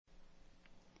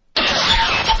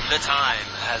The time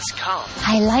has come.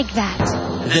 I like that.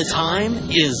 The time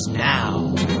is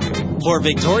now for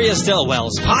Victoria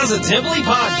Stillwell's Positively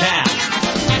Podcast.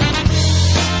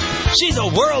 She's a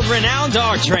world-renowned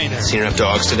dog trainer. Seen enough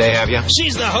dogs today, have you?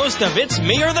 She's the host of It's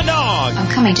Me or the Dog. I'm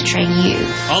coming to train you.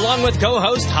 Along with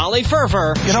co-host Holly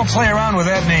Furfer. You don't play around with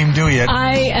that name, do you?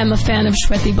 I am a fan of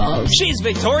Sweaty Balls. She's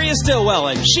Victoria Stillwell,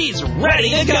 and she's ready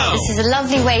to go. This is a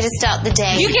lovely way to start the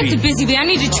day. You get the busy bee. I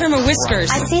need to trim her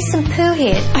whiskers. I see some poo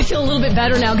here. I feel a little bit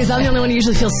better now because I'm the only one who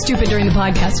usually feels stupid during the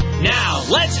podcast. Now,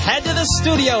 let's head to the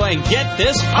studio and get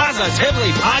this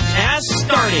Positively Podcast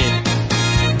started.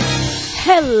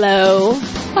 Hello.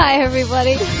 Hi,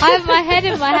 everybody. I have my head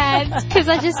in my hands because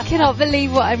I just cannot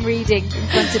believe what I'm reading in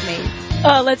front of me.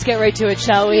 Let's get right to it,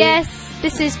 shall we? Yes,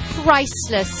 this is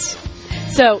priceless.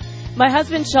 So, my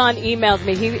husband Sean emails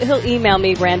me. He'll email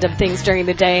me random things during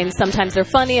the day, and sometimes they're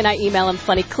funny, and I email him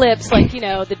funny clips, like, you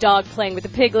know, the dog playing with the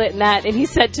piglet and that. And he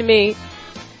said to me,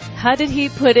 how did he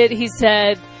put it? He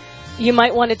said, you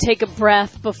might want to take a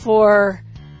breath before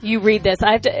you read this.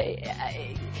 I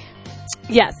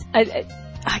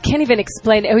can't even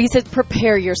explain it. Oh, he said,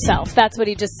 prepare yourself. That's what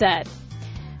he just said.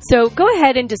 So go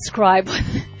ahead and describe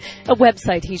a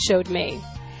website he showed me.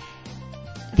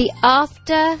 The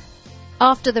After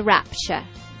the Rapture.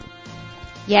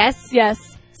 Yes? Yes.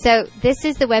 So this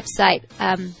is the website,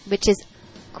 which is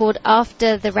called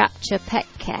After the Rapture Pet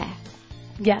Care.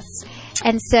 Yes.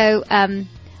 And so,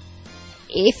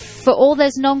 if for all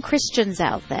those non-Christians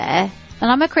out there, and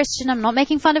I'm a Christian, I'm not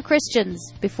making fun of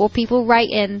Christians before people write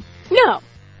in. No.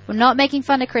 We're not making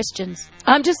fun of Christians.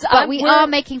 We are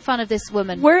making fun of this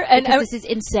woman. This is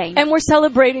insane. And we're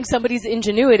celebrating somebody's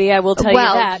ingenuity, I will tell you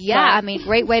that. Well, yeah, I mean,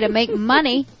 great way to make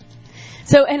money.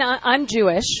 So, and I'm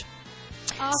Jewish.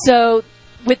 So,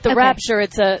 with the rapture,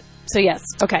 so yes,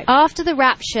 okay. After the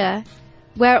rapture,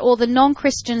 where all the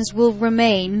non-Christians will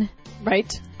remain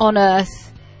right on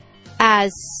earth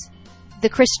as the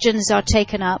Christians are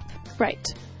taken up. Right.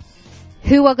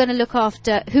 Who is going to look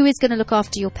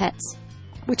after your pets?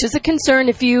 Which is a concern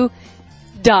if you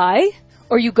die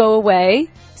or you go away,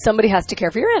 somebody has to care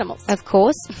for your animals. Of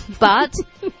course. But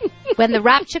when the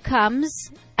rapture comes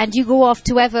and you go off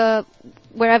to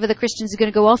wherever the Christians are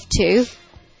going to go off to,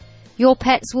 your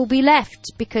pets will be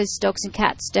left because dogs and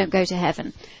cats don't go to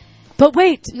heaven. But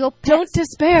wait, don't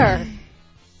despair.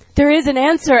 There is an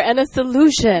answer and a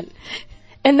solution.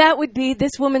 And that would be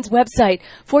this woman's website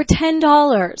for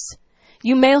 $10.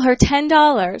 You mail her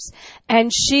 $10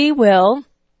 and she will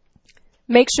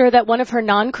make sure that one of her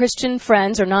non-Christian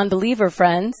friends or non-believer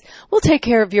friends will take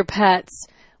care of your pets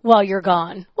while you're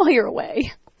gone, while you're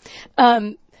away.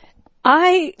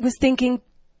 I was thinking,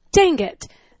 dang it,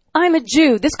 I'm a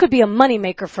Jew. This could be a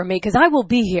moneymaker for me because I will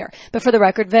be here. But for the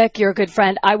record, Vic, you're a good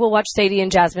friend. I will watch Sadie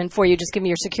and Jasmine for you. Just give me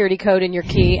your security code and your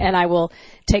key and I will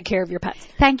take care of your pets.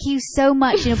 Thank you so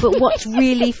much. But what's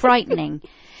really frightening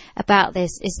about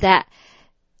this is that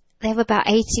they have about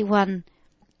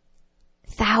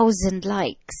 81,000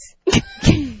 likes.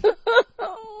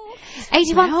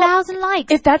 81,000 likes.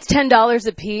 If that's $10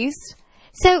 a piece.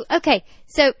 So, okay.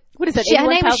 So, what is that? Her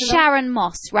name is Sharon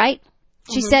Moss, right?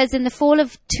 She says, in the fall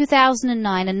of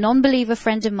 2009, a non-believer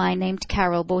friend of mine named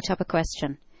Carol brought up a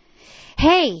question.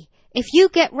 Hey, if you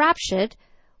get raptured,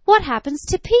 what happens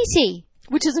to Petey?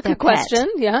 Which is a good question,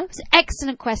 yeah. It's an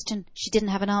excellent question. She didn't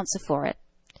have an answer for it.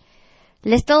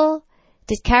 Little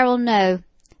did Carol know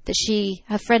that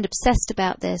her friend obsessed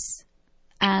about this.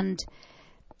 And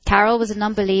Carol was a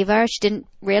non-believer. She didn't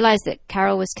realize that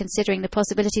Carol was considering the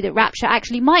possibility that rapture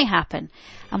actually might happen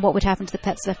and what would happen to the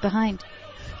pets left behind.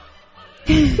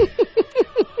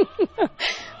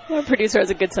 Our producer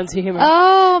has a good sense of humor.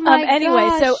 Oh, my anyway,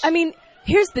 gosh. so, I mean,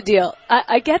 here's the deal.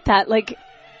 I get that. Like,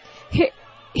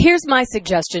 here's my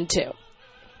suggestion, too.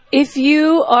 If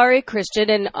you are a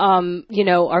Christian and,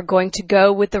 are going to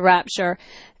go with the rapture,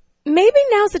 maybe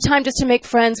now's the time just to make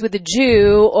friends with a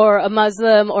Jew or a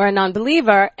Muslim or a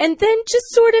non-believer, and then just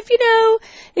sort of,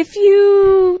 if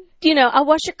I'll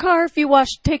wash your car if you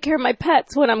take care of my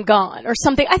pets when I'm gone or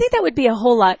something. I think that would be a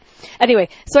whole lot. Anyway,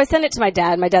 so I sent it to my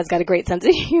dad. My dad's got a great sense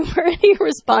of humor, and he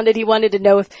responded. He wanted to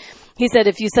know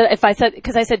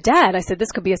because I said, Dad,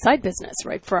 this could be a side business,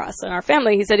 right, for us and our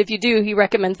family. He said, if you do, he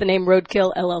recommends the name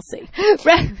Roadkill LLC.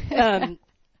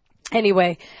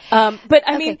 Anyway, but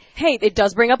I mean, hey, it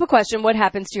does bring up a question, what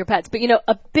happens to your pets? But,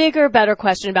 a bigger, better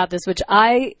question about this, which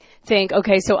I think,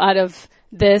 so out of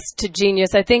this to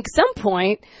genius, I think some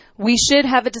point we should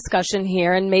have a discussion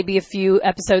here and maybe a few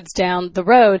episodes down the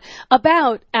road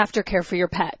about aftercare for your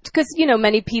pet. Because,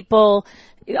 many people,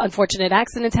 unfortunate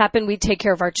accidents happen. We take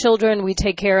care of our children. We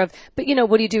take care of, but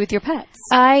what do you do with your pets?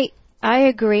 I I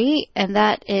agree, and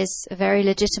that is a very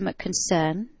legitimate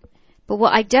concern. But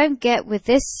what I don't get with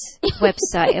this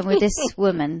website and with this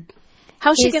woman,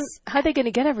 how are they going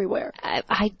to get everywhere?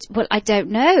 I don't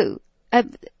know.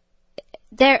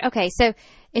 Okay, so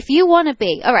if you want to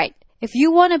be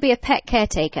a pet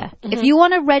caretaker, if you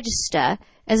want to register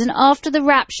as an after the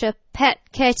rapture pet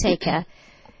caretaker,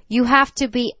 you have to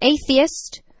be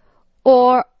atheist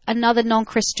or another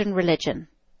non-Christian religion.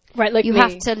 Right, like you me.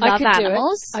 have to love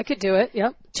animals. I could do it,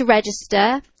 yep. To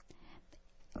register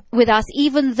with us,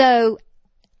 even though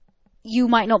you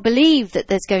might not believe that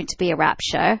there's going to be a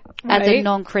rapture as a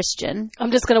non-Christian.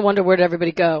 I'm just going to wonder, where did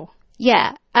everybody go?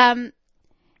 Yeah.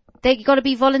 They got to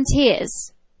be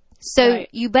volunteers. So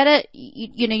you better,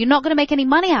 you're not going to make any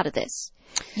money out of this.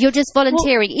 You're just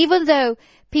volunteering, even though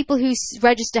people who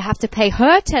register have to pay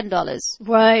her $10.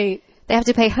 Right. They have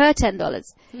to pay her $10.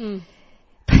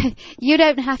 You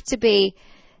don't have to be,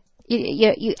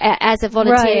 you as a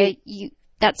volunteer,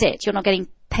 that's it. You're not getting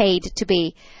paid to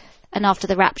be an after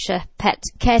the rapture pet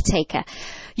caretaker.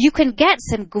 You can get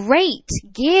some great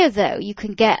gear, though. You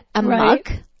can get a mug.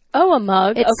 Oh, a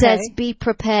mug. It says, "Be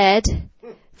prepared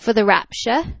for the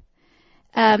rapture."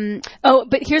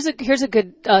 But here's a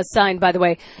good sign, by the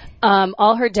way.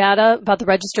 All her data about the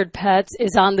registered pets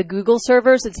is on the Google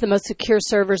servers. It's the most secure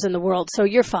servers in the world, so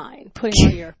you're fine putting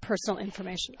all your personal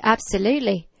information.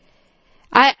 Absolutely.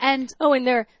 And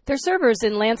their servers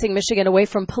in Lansing, Michigan, away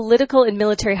from political and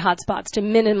military hotspots to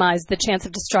minimize the chance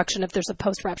of destruction if there's a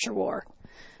post-rapture war.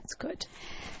 It's good.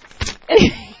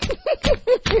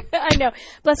 I know.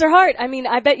 Bless her heart. I mean,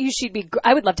 I bet you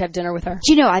I would love to have dinner with her.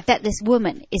 Do you know, I bet this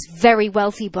woman is very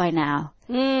wealthy by now.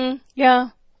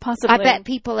 Yeah, possibly. I bet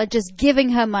people are just giving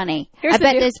her money. I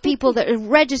bet there's people that are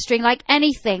registering like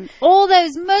anything. All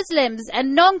those Muslims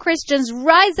and non-Christians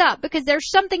rise up because there's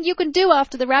something you can do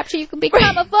after the rapture. You can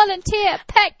become a volunteer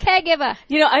pet caregiver.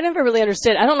 I never really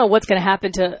understood. I don't know what's going to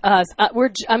happen to us.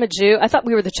 I'm a Jew. I thought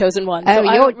we were the chosen one. Oh, so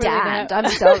you're damned. I'm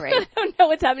sorry. I don't know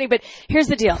what's happening, but here's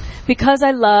the deal. Because I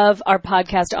love our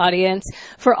podcast audience,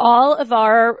 for all of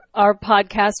our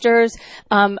podcasters,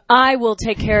 I will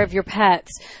take care of your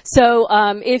pets. So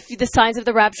if the signs of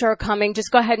the rapture are coming, just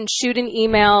go ahead and shoot an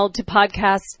email to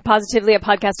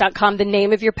positively@podcast.com, the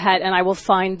name of your pet, and I will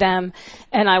find them,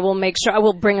 and I will make sure I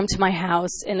will bring them to my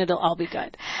house, and it'll all be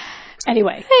good.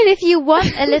 Anyway. And if you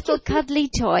want a little cuddly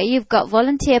toy, you've got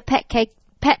volunteer pet.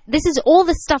 This is all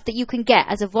the stuff that you can get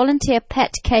as a volunteer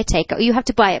pet caretaker. You have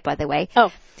to buy it, by the way.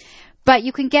 Oh. But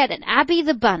you can get an Abby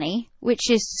the Bunny,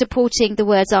 which is supporting the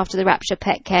Words After the Rapture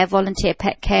Pet Care, volunteer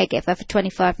pet caregiver for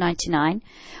 $25.99.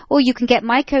 Or you can get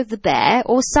Maiko the Bear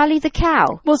or Sally the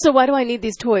Cow. Well, so why do I need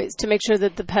these toys? To make sure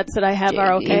that the pets that I have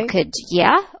are okay? You could,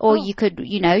 Or you could,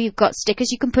 you've got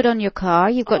stickers you can put on your car.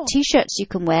 You've got T-shirts you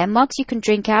can wear, mugs you can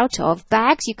drink out of,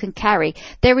 bags you can carry.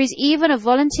 There is even a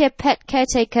volunteer pet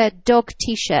caretaker dog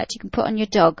T-shirt you can put on your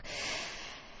dog.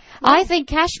 I think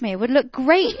Kashmir would look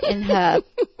great in her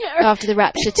After the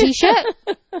Rapture T-shirt.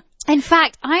 In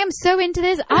fact, I am so into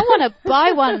this, I want to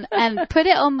buy one and put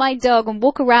it on my dog and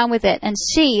walk around with it and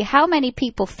see how many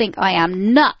people think I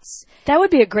am nuts. That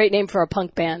would be a great name for a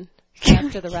punk band,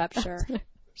 After the Rapture.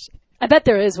 I bet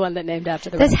there is one that named after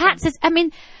the There's rapture. hats.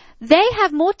 They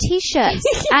have more T-shirts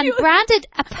and branded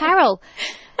apparel.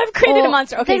 I've created a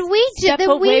monster. Okay, than we do.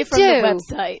 The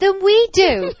website. Than we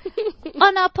do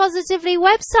on our Positively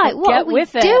website. What are we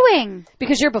doing?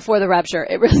 Because you're before the rapture.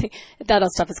 It really, that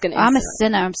stuff is going to. I'm a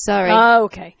sinner. I'm sorry. Oh,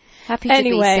 okay. Happy to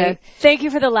be so. Thank you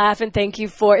for the laugh and thank you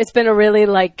for. It's been a really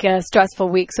stressful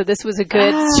week, so this was a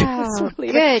good stress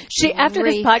reliever. Good. After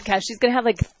this podcast, she's going to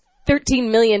have 13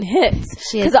 million hits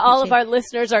because all of our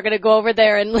listeners are going to go over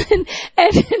there and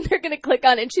they're going to click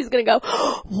on it and she's going to go,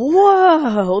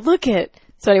 whoa, look it.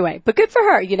 So anyway, but good for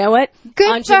her. You know what?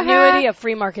 Good for her. Ingenuity, a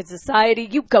free market society.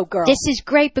 You go, girl. This is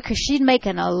great because she's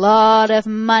making a lot of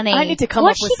money. I need to come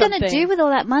up with something. What's she going to do with all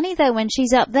that money, though, when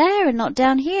she's up there and not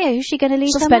down here? Who's she going to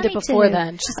leave her money to? She'll spend it before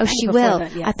then. She will.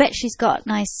 Then, yes. I bet she's got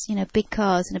nice, big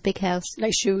cars and a big house.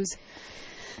 Nice shoes.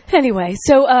 Anyway,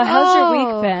 so how's your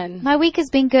week been? My week has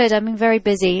been good. I've been very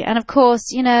busy. And, of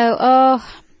course, we're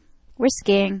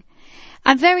skiing.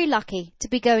 I'm very lucky to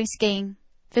be going skiing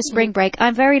for spring break.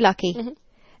 I'm very lucky. Mm-hmm.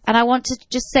 And I want to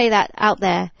just say that out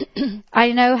there.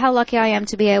 I know how lucky I am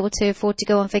to be able to afford to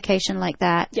go on vacation like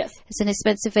that. Yes. It's an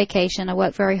expensive vacation. I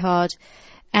work very hard.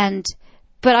 But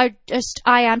I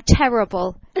am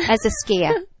terrible as a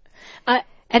skier.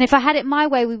 And if I had it my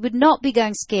way, we would not be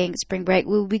going skiing at spring break.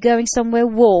 We would be going somewhere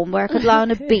warm where I could lie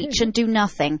on a beach and do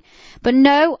nothing. But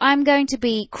no, I'm going to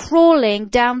be crawling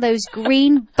down those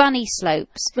green bunny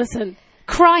slopes. Listen.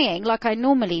 Crying like I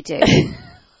normally do.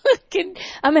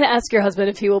 I'm going to ask your husband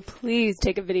if he will please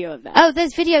take a video of that. Oh,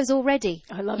 there's videos already.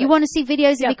 I love You it. want to see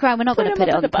videos of me crying? We're not going to put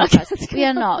it on the podcast. We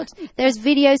are not. There's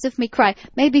videos of me crying.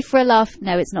 Maybe for a laugh.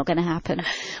 No, it's not going to happen.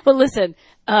 Well, listen,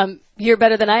 you're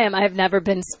better than I am. I have never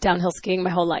been downhill skiing my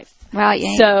whole life. Wow, you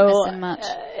ain't So missing much.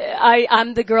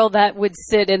 I'm the girl that would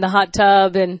sit in the hot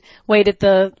tub and wait at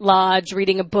the lodge,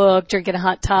 reading a book, drinking a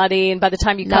hot toddy, and by the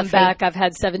time you come Lovely. back, I've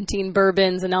had 17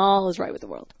 bourbons, and all is right with the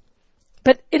world.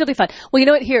 But it'll be fun. Well, you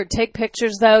know what? Here, take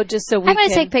pictures, though, just so we I'm going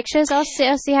can... to take pictures. I'll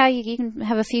see how you can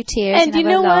have a few tears And you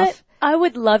have know a laugh. what? I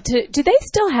would love to... Do they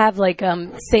still have, like,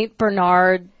 St.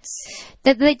 Bernard's?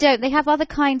 They don't. They have other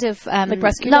kind of... Like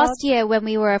rescue last dogs? year when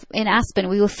we were in Aspen,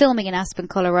 we were filming in Aspen,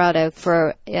 Colorado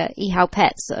for eHow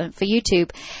Pets for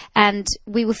YouTube. And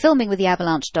we were filming with the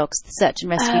Avalanche dogs, the search and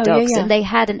rescue dogs. Yeah. And they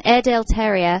had an Airedale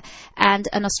Terrier and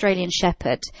an Australian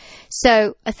Shepherd.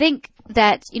 So I think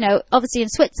that, obviously in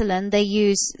Switzerland, they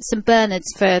use some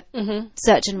Bernards for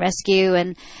search and rescue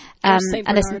and... St.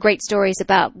 and there's some Bernard. great stories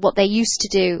about what they used to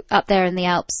do up there in the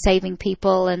Alps, saving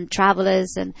people and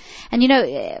travelers. And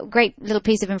great little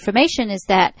piece of information is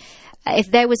that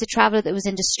if there was a traveler that was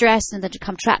in distress and they'd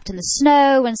become trapped in the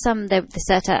snow and they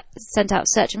sent out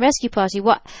search and rescue party,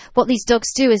 what these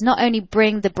dogs do is not only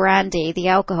bring the brandy, the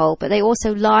alcohol, but they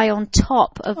also lie on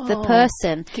top of the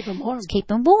person. Keep them warm. Keep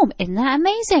them warm. Isn't that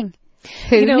amazing?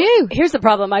 Who You know, knew? Here's the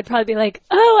problem. I'd probably be like,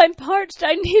 oh, I'm parched.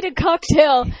 I need a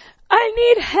cocktail. I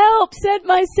need help. Send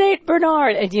my St.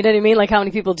 Bernard. And you know what I mean? Like, how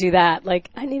many people do that? Like,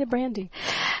 I need a brandy.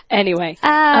 Anyway.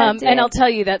 And I'll tell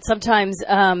you that sometimes,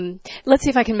 let's see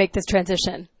if I can make this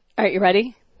transition. All right, you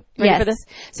ready? Ready for this?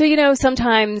 So,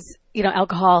 sometimes,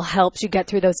 alcohol helps you get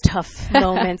through those tough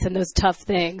moments and those tough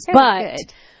things. Very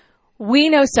good. We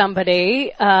know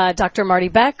somebody, Dr. Marty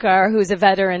Becker, who's a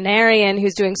veterinarian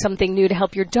who's doing something new to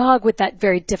help your dog with that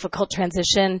very difficult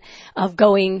transition of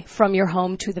going from your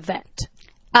home to the vet.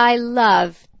 I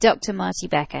love Dr. Marty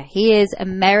Becker. He is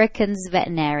American's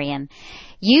veterinarian.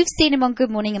 You've seen him on Good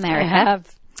Morning America. I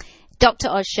have. Dr.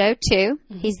 Oz Show, too.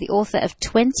 He's the author of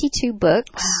 22 books.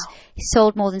 Wow. He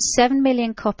sold more than 7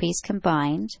 million copies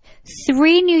combined.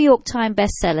 3 New York Times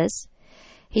bestsellers.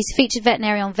 He's featured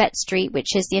veterinarian on Vet Street,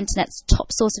 which is the internet's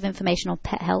top source of information on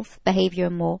pet health, behavior,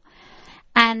 and more.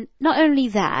 And not only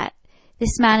that,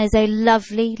 this man is a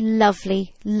lovely,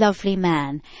 lovely, lovely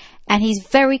man. And he's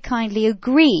very kindly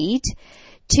agreed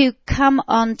to come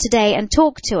on today and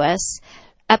talk to us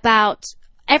about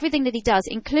everything that he does,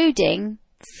 including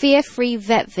fear-free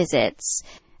vet visits.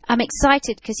 I'm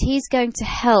excited because he's going to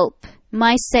help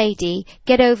my Sadie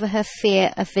get over her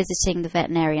fear of visiting the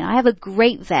veterinarian. I have a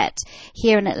great vet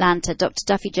here in Atlanta, Dr.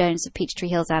 Duffy Jones of Peachtree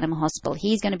Hills Animal Hospital.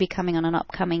 He's going to be coming on an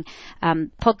upcoming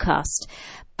podcast.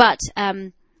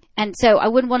 And so I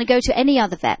wouldn't want to go to any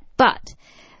other vet, but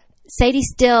Sadie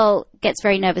still gets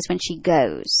very nervous when she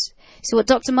goes. So what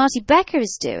Dr. Marty Becker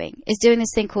is doing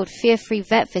this thing called fear-free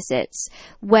vet visits,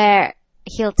 where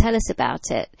he'll tell us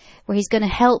about it, where he's going to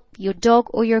help your dog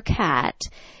or your cat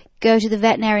go to the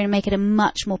veterinarian and make it a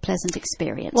much more pleasant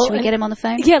experience. Well, Should we get him on the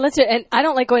phone? Yeah, let's do it. And I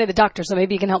don't like going to the doctor, so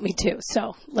maybe you can help me too.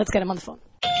 So let's get him on the phone.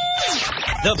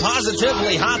 The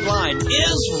Positively Hotline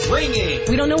is ringing.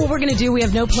 We don't know what we're going to do. We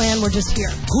have no plan. We're just here.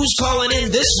 Who's calling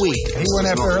in this week? He went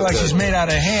after her like she's made out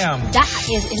of ham. That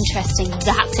is interesting.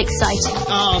 That's exciting.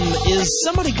 Is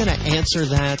somebody going to answer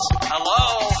that?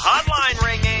 Hello? Hotline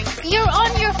ringing. You're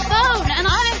on your phone, and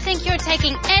I don't think you're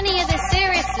taking any of this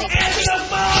seriously. Answer the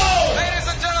phone! Ladies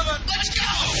and gentlemen, let's go!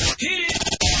 Hit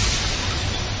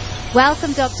it!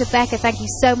 Welcome, Dr. Becker. Thank you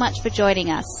so much for joining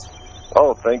us.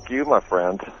 Oh, thank you, my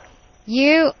friend.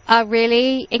 You are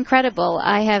really incredible.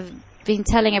 I have been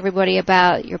telling everybody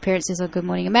about your appearances on Good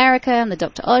Morning America and the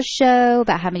Dr. Oz Show,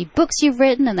 about how many books you've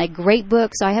written, and they're great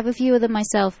books. I have a few of them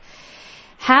myself.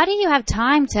 How do you have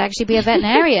time to actually be a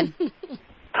veterinarian?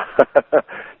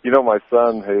 My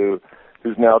son,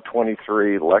 who's now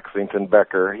 23, Lexington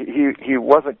Becker, he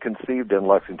wasn't conceived in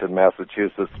Lexington,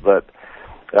 Massachusetts, but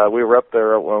we were up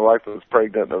there when my wife was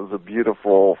pregnant. It was a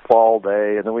beautiful fall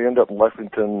day, and then we ended up in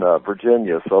Lexington,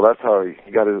 Virginia. So that's how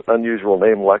he got his unusual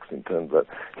name, Lexington. But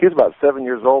he was about 7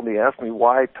 years old, and he asked me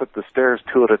why I took the stairs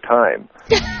 2 at a time.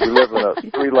 We live in a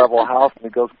 3-level house, and he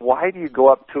goes, "Why do you go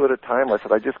up 2 at a time?" I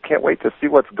said, "I just can't wait to see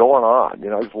what's going on.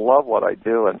 I just love what I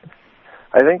do." And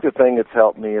I think the thing that's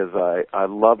helped me is I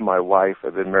love my wife.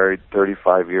 I've been married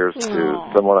 35 years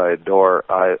to someone I adore.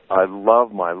 I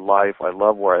love my life. I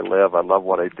love where I live. I love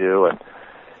what I do, and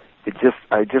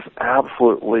I just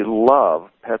absolutely love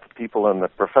pets, people, and the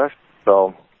profession.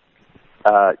 So,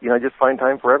 I just find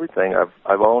time for everything.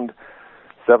 I've owned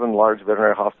 7 large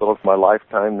veterinary hospitals in my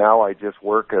lifetime. Now I just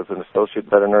work as an associate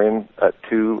veterinarian at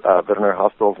 2 veterinary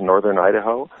hospitals in northern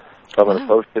Idaho. So I'm an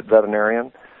associate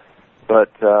veterinarian.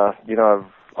 But,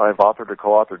 I've authored or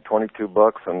co-authored 22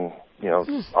 books and,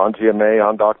 on GMA,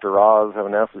 on Dr. Oz, have a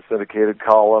nationally syndicated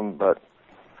column, but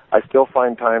I still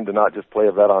find time to not just play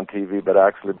a vet on TV, but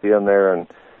actually be in there and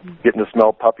getting to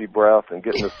smell puppy breath and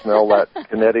getting to smell that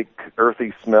kinetic,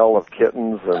 earthy smell of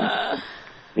kittens and,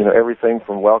 everything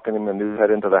from welcoming a new pet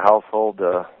into the household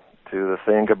to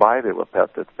saying goodbye to a pet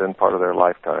that's been part of their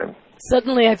lifetime.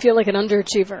 Suddenly I feel like an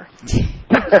underachiever.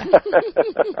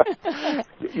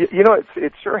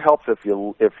 It sure helps if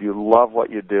you love what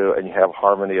you do and you have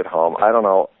harmony at home. I don't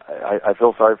know. I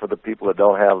feel sorry for the people that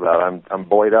don't have that. I'm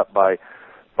buoyed up by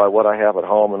what I have at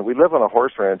home, and we live on a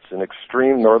horse ranch in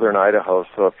extreme northern Idaho.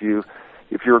 So if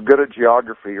you're good at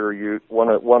geography or you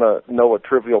want to know a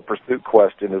trivial pursuit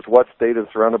question, is what state is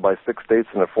surrounded by 6 states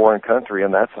in a foreign country,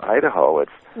 and that's Idaho.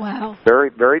 It's very,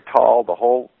 very tall. The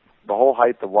whole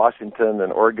height of Washington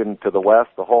and Oregon to the west,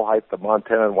 the whole height of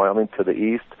Montana and Wyoming to the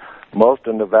east, most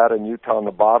of Nevada and Utah on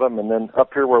the bottom, and then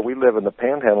up here where we live in the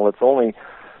Panhandle, it's only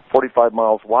 45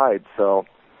 miles wide. So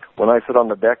when I sit on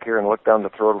the deck here and look down the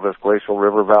throat of this glacial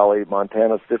river valley,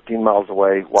 Montana's 15 miles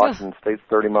away, Washington State's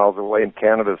 30 miles away, and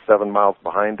Canada's 7 miles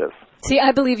behind us. See,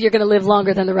 I believe you're going to live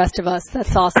longer than the rest of us.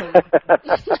 That's awesome.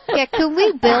 Yeah, can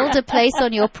we build a place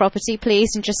on your property,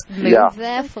 please, and just move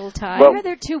there full time? Why are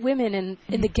there 2 women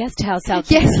in the guest house out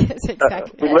there? Yes,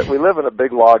 exactly. We live in a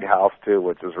big log house too,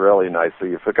 which is really nice. So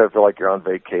you feel like you're on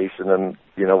vacation, and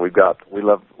we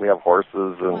have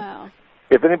horses, and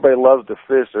if anybody loves to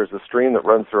fish, there's a stream that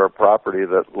runs through our property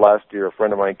that last year a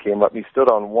friend of mine came up and he stood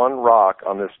on one rock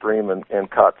on this stream and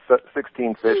caught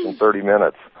 16 fish in 30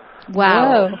 minutes.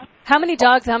 Wow. Whoa. How many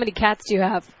dogs, how many cats do you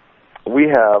have? We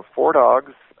have 4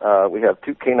 dogs. We have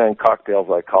 2 canine cocktails,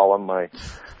 I call them.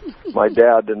 My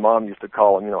dad and mom used to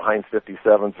call them, Heinz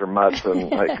 57s or mutts,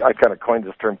 and I kind of coined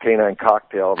this term canine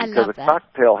cocktail because a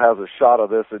cocktail has a shot of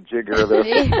this, a jigger of this,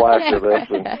 a splash of this,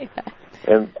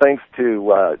 and thanks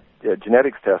to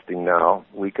genetics testing now,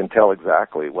 we can tell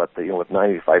exactly what with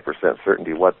 95%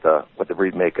 certainty what the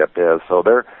breed makeup is. So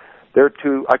they're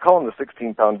 2. I call them the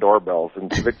 16-pound doorbells.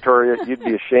 And Victoria, you'd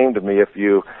be ashamed of me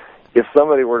if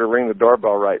somebody were to ring the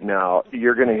doorbell right now.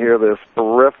 You're going to hear this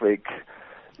horrific,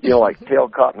 like tail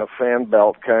caught in a fan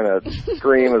belt kind of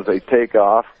scream as they take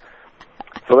off.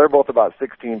 So they're both about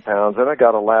 16 pounds. And I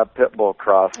got a lab pit bull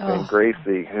cross named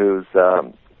Gracie, who's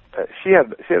she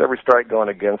had every strike going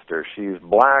against her. She's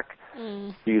black.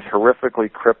 She's horrifically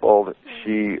crippled.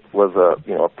 She was a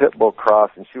pit bull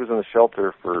cross, and she was in the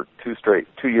shelter for 2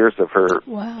 years of her.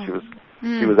 Wow.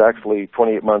 She was actually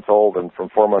 28 months old, and from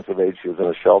 4 months of age she was in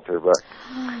a shelter. But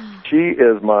she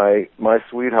is my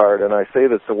sweetheart, and I say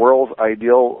that's the world's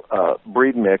ideal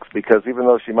breed mix because even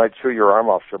though she might chew your arm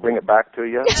off, she'll bring it back to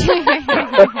you.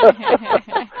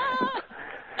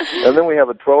 And then we have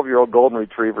a 12-year-old golden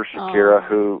retriever, Shakira,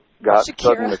 who got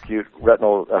sudden acute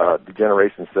retinal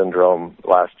degeneration syndrome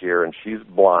last year, and she's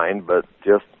blind, but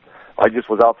I just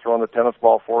was out throwing the tennis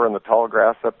ball for her in the tall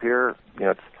grass up here.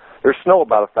 There's snow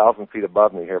about 1,000 feet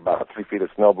above me here, about 3 feet of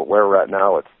snow, but where we're at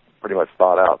now, it's pretty much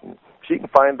thawed out. And she can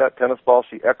find that tennis ball.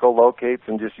 She echolocates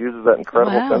and just uses that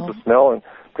incredible sense of smell and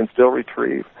can still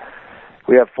retrieve.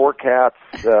 We have 4 cats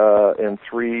and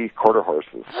 3 quarter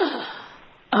horses.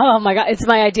 Oh my God, it's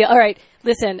my idea. All right,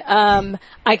 listen,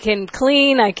 I can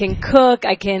clean, I can cook,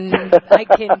 I can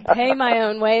pay my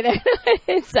own way there.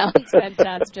 It sounds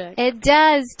fantastic. It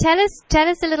does. Tell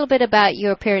us a little bit about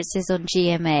your appearances on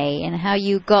GMA and how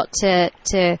you got to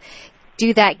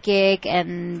do that gig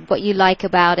and what you like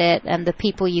about it and the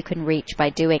people you can reach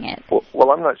by doing it.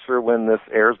 Well, I'm not sure when this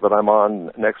airs, but I'm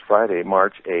on next Friday,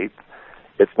 March 8th.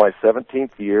 It's my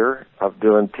 17th year of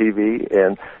doing TV,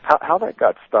 and how that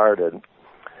got started.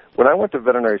 When I went to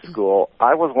veterinary school,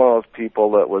 I was one of those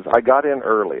people I got in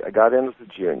early. I got in as a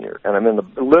junior, and I'm in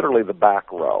literally the back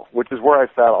row, which is where I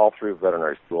sat all through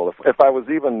veterinary school. If I was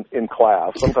even in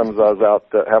class, sometimes I was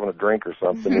out having a drink or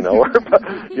something,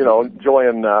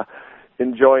 enjoying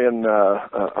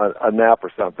a nap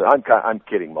or something. I'm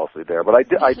kidding mostly there, but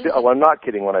I'm not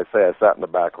kidding when I say I sat in the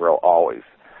back row always.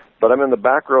 But I'm in the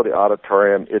back row of the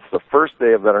auditorium. It's the first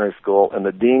day of veterinary school, and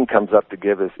the dean comes up to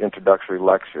give his introductory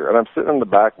lecture. And I'm sitting in the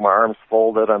back, my arms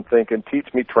folded. I'm thinking,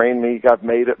 teach me, train me. I've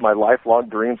made it my lifelong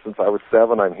dream since I was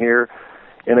 7. I'm here.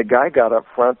 And a guy got up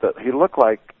front that he looked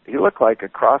like a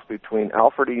cross between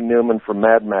Alfred E. Newman from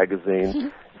Mad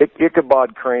Magazine,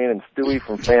 Ichabod Crane, and Stewie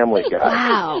from Family Guy.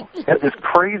 Wow. Had this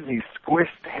crazy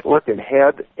squished-looking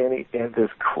head, and he had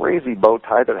this crazy bow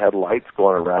tie that had lights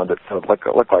going around it, so it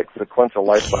looked like sequential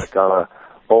lights like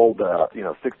old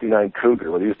 69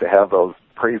 Cougar. We used to have those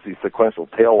crazy sequential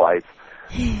tail lights.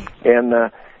 And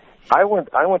I went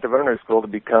to veterinary school to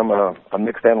become a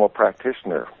mixed animal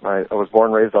practitioner. I was born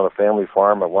and raised on a family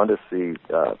farm. I wanted to see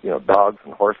dogs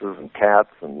and horses and cats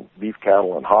and beef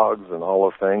cattle and hogs and all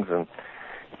those things. And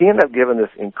he ended up giving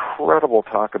this incredible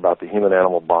talk about the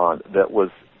human-animal bond that was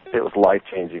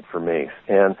life-changing for me.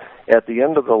 And at the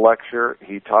end of the lecture,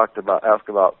 he asked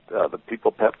about the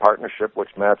people-pet partnership, which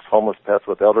matched homeless pets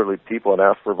with elderly people, and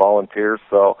asked for volunteers.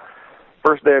 So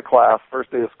first day of class,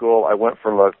 first day of school, I went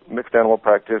from a mixed animal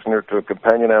practitioner to a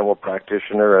companion animal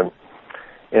practitioner,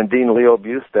 and Dean Leo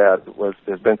Bustad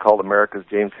has been called America's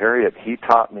James Herriot. He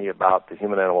taught me about the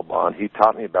human-animal bond. He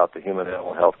taught me about the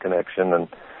human-animal health connection. And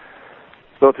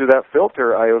so through that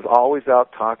filter, I was always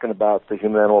out talking about the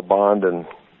human-animal bond. And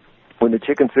when the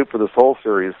Chicken Soup for the Soul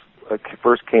series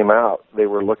first came out, they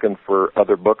were looking for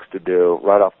other books to do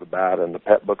right off the bat, and the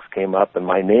pet books came up, and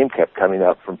my name kept coming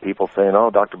up from people saying, oh,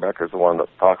 Dr. Becker's the one that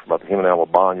talks about the human-animal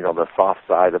bond, the soft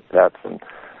side of pets. And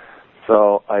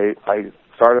so I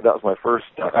started, that was my first,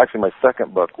 actually my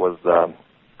second book was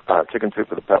Chicken Soup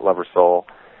for the Pet Lover Soul.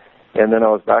 And then I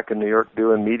was back in New York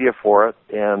doing media for it,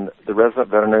 and the resident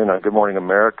veterinarian on Good Morning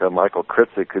America, Michael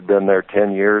Kritzik, who'd been there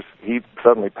 10 years, he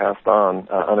suddenly passed on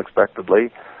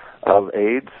unexpectedly of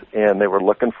AIDS, and they were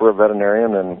looking for a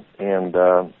veterinarian, and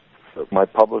my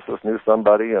publicist knew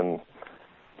somebody, and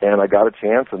I got a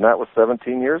chance, and that was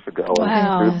 17 years ago.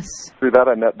 Wow. And through that,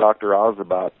 I met Dr. Oz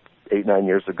about 8-9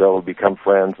 years ago. We become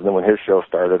friends, and then when his show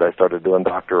started, I started doing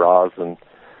Dr. Oz, and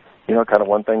kind of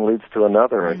one thing leads to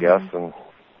another, I guess, and.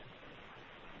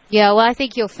 Yeah, well, I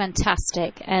think you're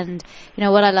fantastic. And,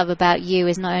 what I love about you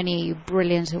is not only are you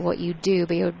brilliant at what you do,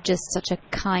 but you're just such a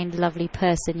kind, lovely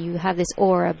person. You have this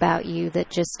aura about you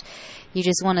that you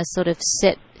just want to sort of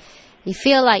sit. You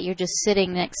feel like you're just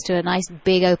sitting next to a nice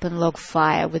big open log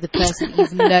fire with a person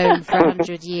you've known for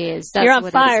 100 years. That's You're on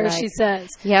what fire, it's like. she says.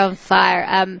 You're on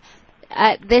fire.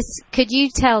 Could you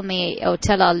tell me or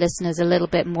tell our listeners a little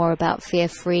bit more about Fear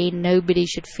Free? Nobody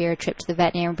should fear a trip to the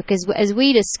veterinarian, because as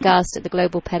we discussed at the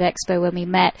Global Pet Expo when we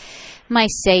met, my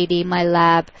Sadie, my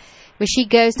lab, where she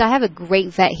goes, I have a great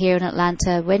vet here in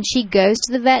Atlanta. When she goes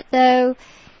to the vet, though,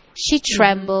 she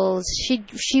trembles.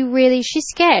 Mm-hmm. She's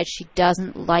scared. She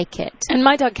doesn't like it. And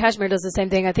my dog Kashmir does the same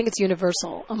thing. I think it's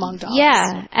universal among dogs.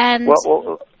 Yeah, and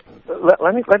well,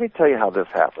 let me tell you how this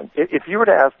happened. If you were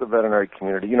to ask the veterinary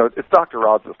community, it's Dr.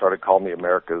 Oz that started calling me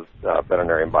America's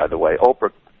veterinarian, by the way.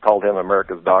 Oprah called him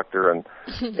America's doctor, and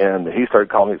he started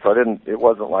calling me. So it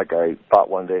wasn't like I thought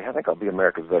one day, I think I'll be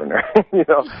America's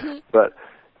veterinarian, But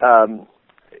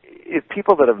if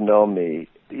people that have known me,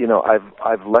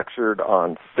 I've lectured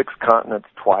on 6 continents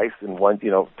twice in one,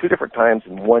 2 different times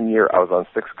in 1 year. I was on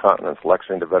 6 continents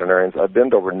lecturing to veterinarians. I've been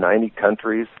to over 90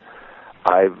 countries.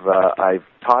 I've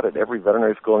taught at every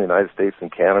veterinary school in the United States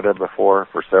and Canada before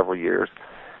for several years.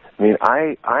 I mean,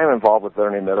 I'm involved with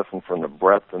veterinary medicine from the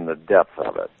breadth and the depth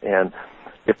of it. And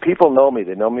if people know me,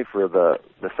 they know me for the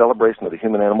celebration of the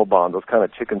human-animal bond, those kind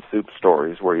of chicken soup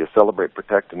stories where you celebrate,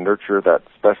 protect, and nurture that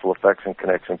special affection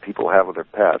connection people have with their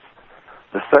pets.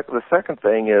 The second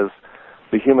thing is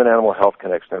the human-animal health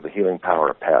connection, or the healing power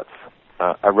of pets.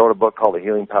 I wrote a book called The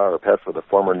Healing Power of Pets with a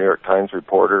former New York Times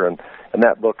reporter, and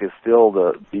that book is still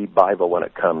the Bible when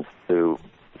it comes to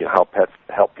how pets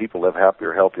help people live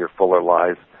happier, healthier, fuller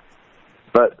lives.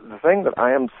 But the thing that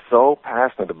I am so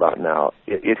passionate about now,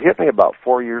 it hit me about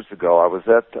 4 years ago. I was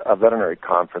at a veterinary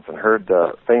conference and heard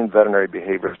famed veterinary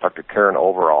behaviorist Dr. Karen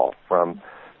Overall from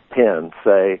Penn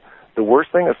say, the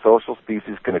worst thing a social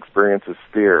species can experience is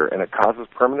fear, and it causes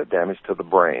permanent damage to the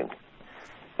brain.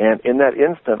 And in that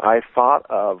instant, I thought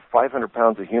of 500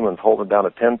 pounds of humans holding down a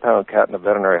 10-pound cat in a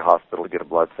veterinary hospital to get a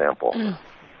blood sample.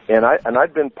 And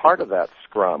I'd been part of that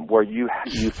scrum where you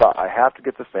thought, I have to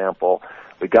get the sample,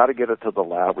 we got to get it to the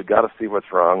lab, we got to see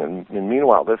what's wrong, and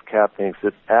meanwhile, this cat thinks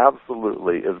it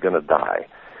absolutely is going to die.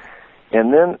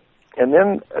 And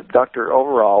then Dr.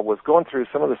 Overall was going through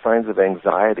some of the signs of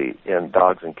anxiety in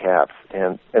dogs and cats,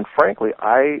 and frankly,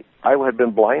 I had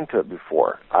been blind to it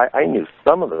before. I knew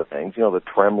some of the things, the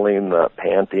trembling, the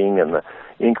panting, and the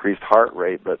increased heart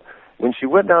rate, but when she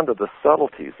went down to the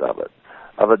subtleties of it,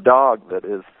 of a dog that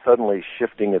is suddenly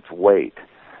shifting its weight,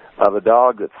 of a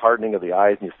dog that's hardening of the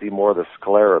eyes and you see more of the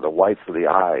sclera, the whites of the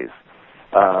eyes,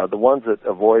 the ones that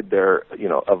avoid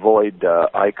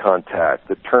eye contact,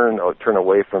 that turn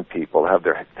away from people, have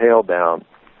their tail down,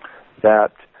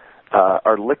 that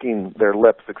are licking their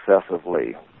lips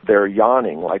excessively. They're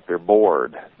yawning like they're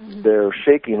bored. Mm-hmm. They're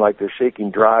shaking like they're shaking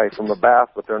dry from a bath,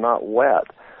 but they're not wet.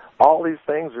 All these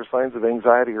things are signs of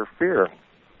anxiety or fear.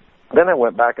 Then I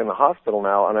went back in the hospital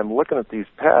now, and I'm looking at these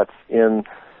pets in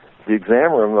the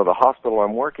exam room of the hospital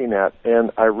I'm working at,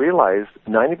 and I realized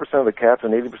 90% of the cats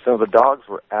and 80% of the dogs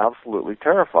were absolutely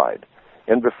terrified.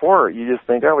 And before, you just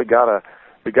think, oh, we gotta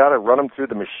run them through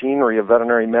the machinery of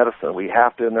veterinary medicine. We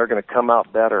have to, and they're going to come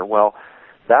out better. Well,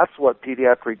 that's what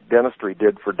pediatric dentistry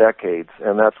did for decades,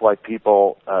 and that's why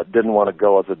people didn't want to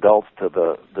go as adults to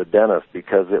the dentist,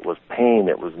 because it was pain,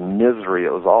 it was misery,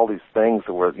 it was all these things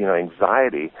that were,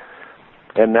 anxiety.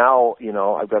 And now,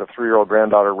 I've got a 3-year-old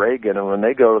granddaughter, Reagan, and when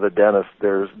they go to the dentist,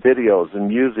 there's videos and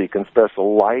music and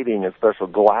special lighting and special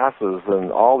glasses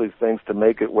and all these things to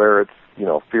make it where it's,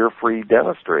 fear-free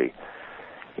dentistry.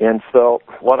 And so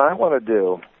what I want to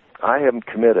do, I am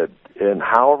committed, in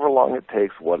however long it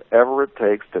takes, whatever it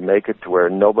takes, to make it to where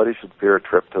nobody should fear a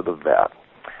trip to the vet.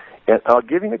 And I'll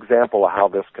give you an example of how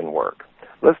this can work.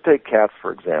 Let's take cats,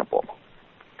 for example.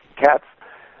 Cats,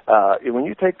 when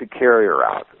you take the carrier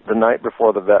out the night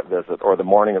before the vet visit or the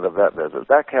morning of the vet visit,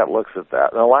 that cat looks at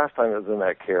that. And the last time it was in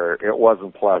that carrier, it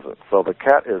wasn't pleasant. So the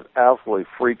cat is absolutely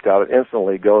freaked out. It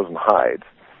instantly goes and hides.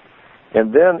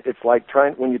 And then it's like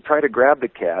when you try to grab the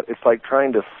cat, it's like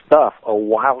trying to stuff a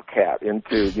wild cat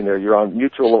into, you're on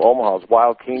Mutual of Omaha's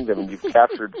Wild Kingdom, and you've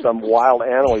captured some wild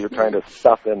animal you're trying to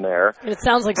stuff in there. And it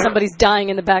sounds like somebody's dying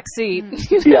in the back seat.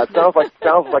 Yeah, it sounds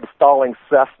like stalling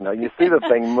Cessna. You see the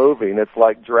thing moving. It's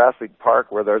like Jurassic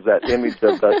Park, where there's that image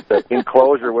of the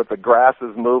enclosure with the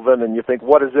grasses moving, and you think,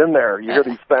 what is in there? You hear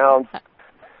these sounds.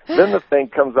 Then the thing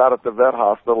comes out at the vet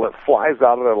hospital. It flies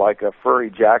out of there like a furry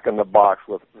jack-in-the-box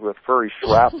with furry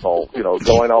shrapnel,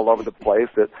 going all over the place.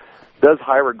 It does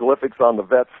hieroglyphics on the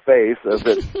vet's face as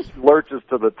it lurches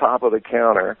to the top of the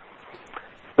counter.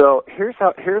 So here's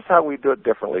how we do it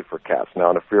differently for cats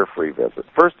now in a fear-free visit.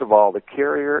 First of all, the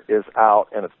carrier is out,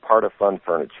 and it's part of fun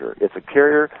furniture. It's a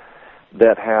carrier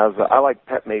that has, I like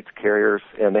PetMates carriers,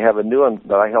 and they have a new one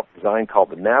that I helped design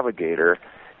called the Navigator.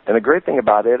 And the great thing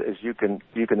about it is you can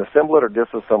assemble it or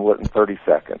disassemble it in 30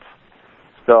 seconds.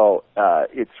 So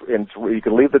you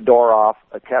can leave the door off.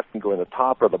 A cat can go in the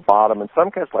top or the bottom, and some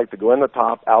cats like to go in the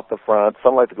top, out the front.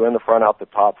 Some like to go in the front, out the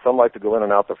top. Some like to go in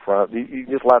and out the front. You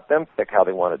just let them pick how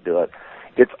they want to do it.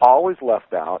 It's always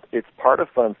left out. It's part of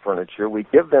fun furniture. We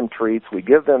give them treats. We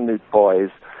give them new toys.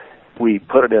 We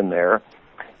put it in there.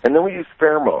 And then we use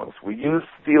pheromones. We use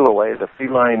Feel Away, the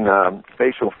feline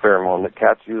facial pheromone that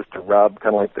cats use to rub,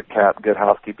 kind of like the cat good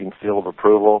housekeeping seal of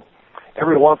approval.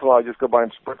 Every once in a while, I just go by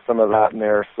and spritz some of that in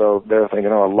there, so they're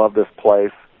thinking, oh, I love this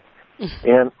place.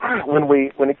 And when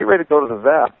we get ready to go to the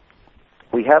vet,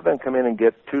 we have them come in and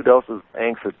get 2 doses of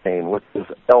Angstratane, which is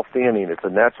L-theanine. It's a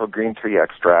natural green tree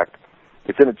extract.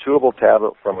 It's in a chewable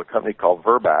tablet from a company called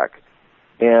Verbac.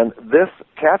 And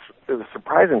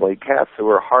surprisingly, cats who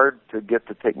are hard to get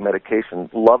to take medication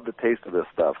love the taste of this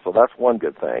stuff, so that's one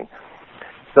good thing.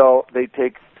 So they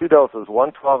take 2 doses,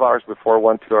 one 12 hours before,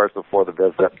 one 2 hours before the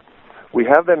visit. We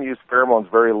have them use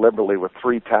pheromones very liberally with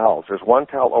 3 towels. There's 1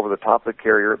 towel over the top of the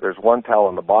carrier, there's 1 towel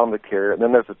on the bottom of the carrier, and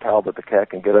then there's a towel that the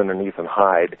cat can get underneath and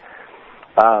hide.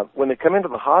 When they come into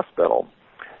the hospital,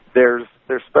 there's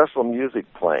special music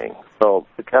playing. So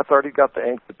the cat's already got the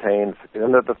Angstratane,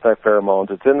 and the pheromones.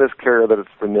 It's in this carrier that it's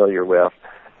familiar with.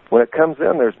 When it comes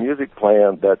in, there's music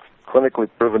playing that's clinically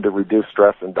proven to reduce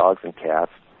stress in dogs and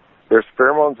cats. There's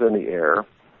pheromones in the air.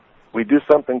 We do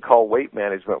something called weight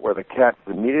management, where the cat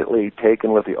is immediately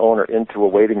taken with the owner into a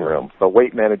waiting room. So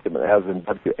weight management as in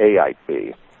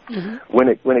WAIT. Mm-hmm.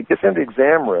 When it gets in the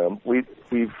exam room, we've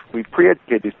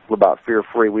pre-educated people about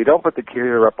fear-free. We don't put the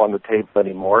carrier up on the table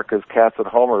anymore because cats at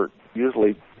home are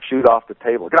usually shoot off the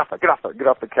table. Get off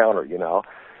the counter,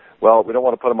 Well, we don't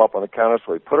want to put them up on the counter,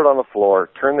 so we put it on the floor,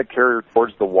 turn the carrier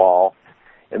towards the wall,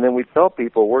 and then we tell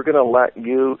people we're going to let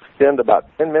you spend about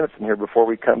 10 minutes in here before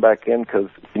we come back in because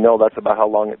that's about how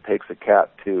long it takes a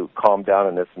cat to calm down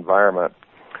in this environment.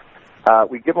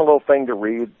 We give them a little thing to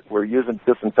read. We're using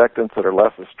disinfectants that are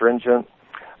less astringent.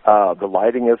 The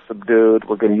lighting is subdued.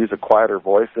 We're going to use a quieter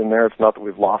voice in there. It's not that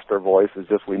we've lost our voice. It's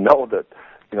just we know that,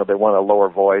 they want a lower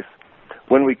voice.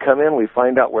 When we come in, we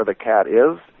find out where the cat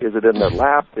is. Is it in their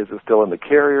lap? Is it still in the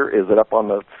carrier? Is it up on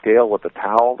the scale with the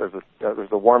towel?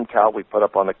 There's a warm towel we put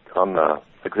up on the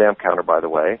exam counter, by the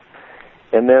way.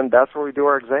 And then that's where we do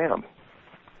our exam.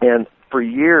 And for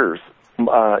years,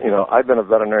 I've been a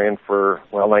veterinarian for,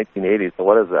 1980, so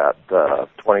what is that,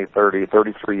 20, 30,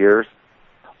 33 years.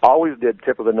 Always did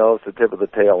tip of the nose to tip of the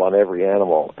tail on every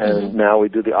animal, and now we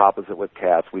do the opposite with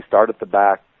cats. We start at the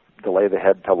back, delay the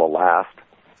head till the last.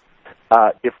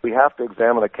 If we have to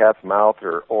examine a cat's mouth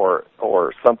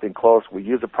or something close, we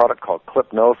use a product called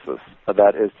Clipnosis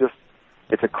that is just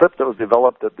It's a clip that was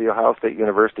developed at the Ohio State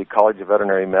University College of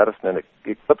Veterinary Medicine, and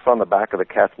it clips on the back of the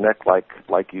cat's neck like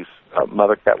a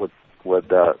mother cat would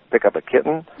pick up a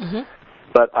kitten. Mm-hmm.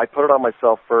 But I put it on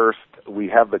myself first. We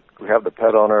have the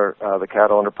pet owner, the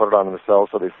cat owner, put it on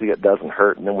themselves so they see it doesn't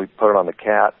hurt, and then we put it on the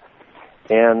cat.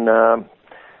 And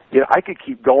I could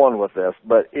keep going with this,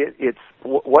 but it's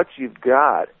what you've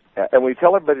got. And we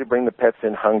tell everybody to bring the pets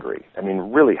in hungry. I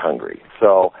mean, really hungry.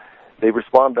 So they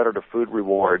respond better to food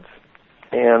rewards.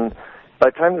 And by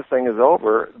the time this thing is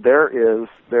over, there is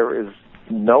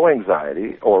no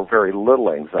anxiety or very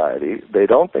little anxiety. They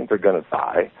don't think they're going to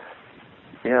die.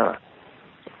 Yeah.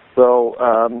 So,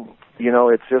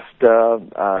 it's just,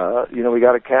 we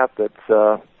got a cat that's,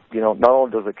 not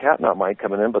only does the cat not mind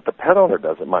coming in, but the pet owner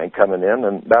doesn't mind coming in.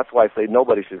 And that's why I say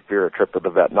nobody should fear a trip to the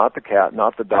vet, not the cat,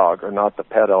 not the dog, or not the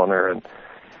pet owner. And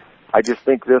I just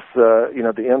think this, at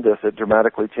the end of this, it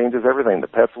dramatically changes everything. The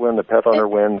pets win, the pet owner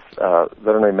wins,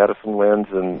 veterinary medicine wins,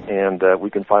 and we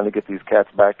can finally get these cats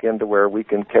back into where we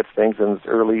can catch things in this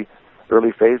early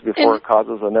phase before it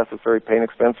causes unnecessary pain,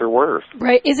 expense, or worse.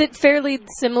 Right. Is it fairly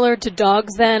similar to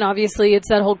dogs then? Obviously, it's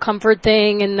that whole comfort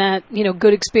thing and that,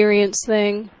 good experience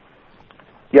thing.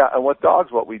 Yeah, and with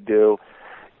dogs, what we do,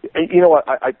 you know what?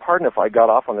 I pardon if I got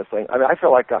off on this thing. I mean, I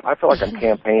feel like I'm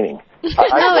campaigning.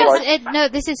 No,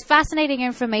 this is fascinating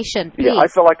information. Please. Yeah, I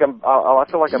feel like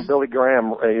I'm Billy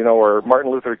Graham, or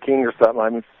Martin Luther King or something.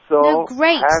 I'm so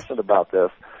passionate about this.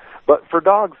 But for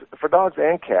dogs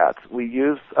and cats, we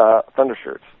use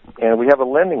Thundershirts, and we have a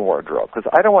lending wardrobe because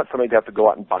I don't want somebody to have to go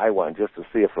out and buy one just to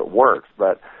see if it works.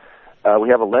 But we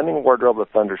have a lending wardrobe of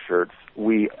Thundershirts.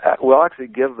 We'll actually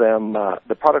give them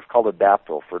the product's called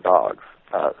Adaptil for dogs.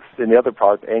 And the other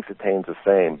product, Angstatane's the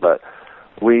same, but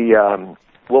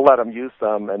we'll let them use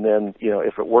some, and then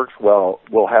if it works well,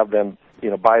 we'll have them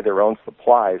buy their own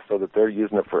supplies so that they're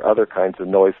using it for other kinds of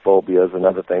noise phobias and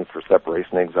other things for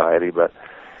separation anxiety, but.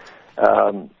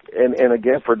 And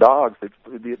again, for dogs,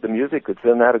 the music that's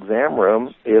in that exam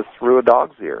room is through a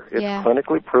dog's ear. It's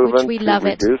clinically proven. Which we love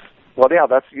it. Well, yeah,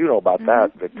 that's about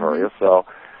that, Victoria. So,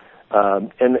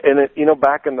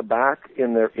 back in the back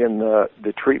in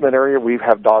the treatment area, we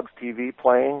have Dogs TV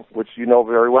playing, which you know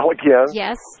very well again.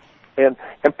 Yes. And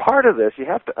part of this, you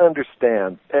have to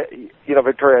understand.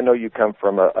 Victoria, I know you come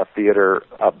from a theater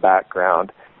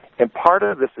background. And part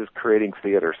of this is creating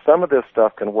theater. Some of this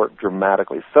stuff can work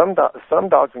dramatically. Some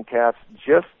dogs and cats,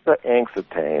 just the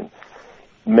Angstitane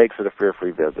makes it a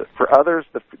fear-free visit. For others,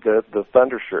 the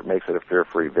Thundershirt makes it a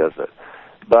fear-free visit.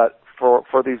 But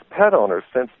for these pet owners,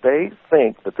 since they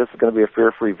think that this is going to be a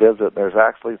fear-free visit, there's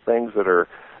actually things that are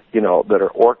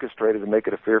orchestrated to make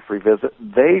it a fear-free visit,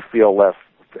 they feel less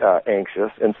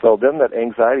anxious. And so then that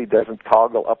anxiety doesn't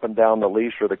toggle up and down the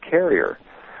leash or the carrier.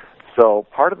 So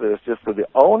part of it is just that the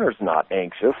owner's not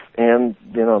anxious, and,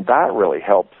 that really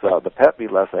helps the pet be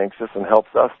less anxious and helps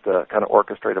us to kind of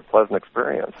orchestrate a pleasant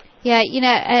experience. Yeah,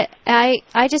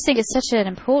 I just think it's such an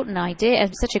important idea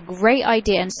and such a great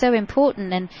idea and so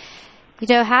important. And,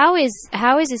 how is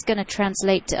this going to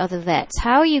translate to other vets?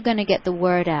 How are you going to get the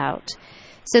word out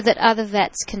so that other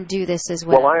vets can do this as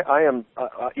well? Well, I am,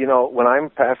 when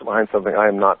I'm passionate behind something, I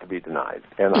am not to be denied.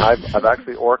 And I've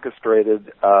actually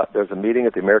orchestrated, there's a meeting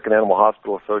at the American Animal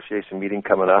Hospital Association meeting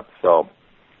coming up. So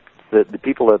the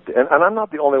people and I'm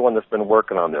not the only one that's been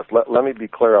working on this. Let me be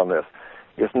clear on this.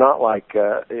 It's not like,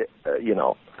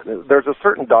 there's a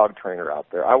certain dog trainer out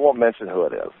there. I won't mention who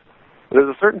it is. There's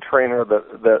a certain trainer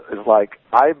that is like,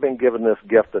 I've been given this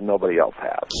gift that nobody else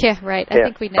has. Yeah, right. I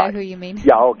think we know who you mean.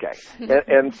 Yeah, okay.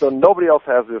 and so nobody else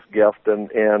has this gift, and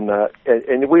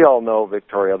we all know,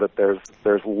 Victoria, that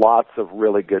there's lots of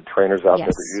really good trainers out there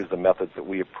that use the methods that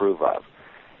we approve of.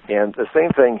 And the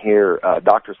same thing here,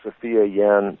 Dr. Sophia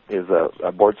Yen is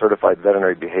a board-certified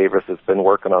veterinary behaviorist that's been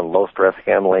working on low-stress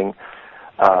handling.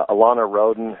 Alana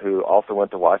Roden, who also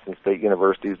went to Washington State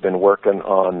University, has been working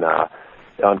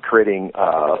on creating,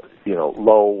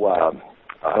 low,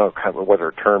 I don't know what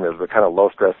her term is, but kind of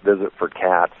low-stress visit for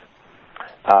cats.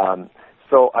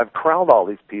 So I've corralled all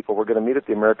these people. We're going to meet at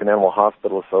the American Animal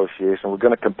Hospital Association. We're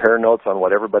going to compare notes on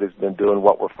what everybody's been doing,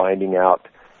 what we're finding out.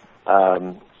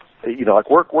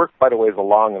 Work, by the way, is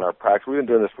along in our practice. We've been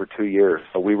doing this for 2 years,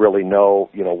 so we really know,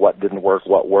 what didn't work,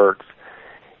 what works.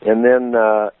 And then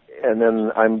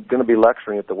I'm going to be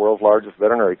lecturing at the world's largest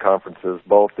veterinary conferences,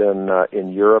 both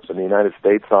in Europe and the United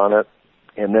States on it.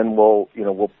 And then we'll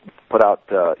put out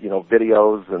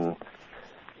videos, and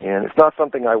it's not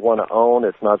something I want to own.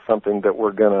 It's not something that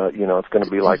we're gonna it's going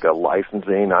to be like a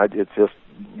licensing. It's just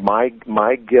my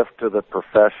gift to the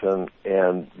profession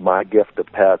and my gift to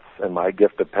pets and my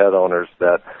gift to pet owners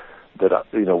that that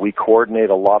we coordinate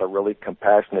a lot of really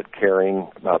compassionate, caring,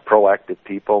 proactive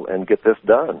people and get this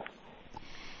done.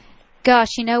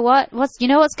 Gosh, you know what? What's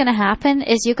going to happen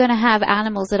is you're going to have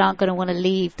animals that aren't going to want to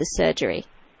leave the surgery.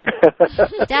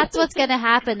 That's what's going to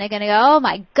happen. They're going to go, oh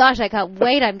my gosh, I can't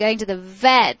wait. I'm going to the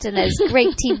vet, and there's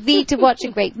great TV to watch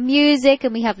and great music,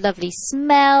 and we have lovely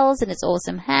smells, and it's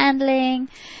awesome handling.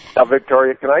 Now,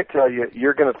 Victoria, can I tell you,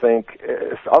 you're going to think,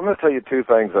 I'm going to tell you two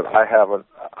things that I haven't,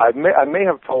 I may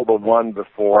have told the one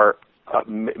before,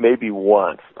 maybe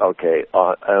once, okay,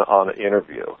 on an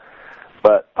interview.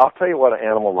 But I'll tell you what an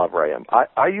animal lover I am.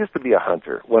 I used to be a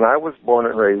hunter. When I was born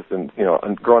and raised in,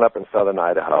 and growing up in southern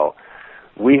Idaho,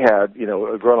 we had,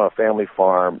 grown on a family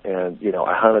farm, and,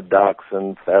 I hunted ducks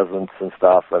and pheasants and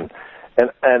stuff. And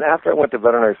after I went to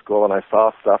veterinary school and I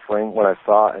saw suffering, when I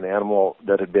saw an animal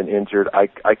that had been injured, I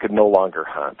could no longer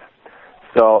hunt.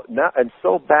 So now, and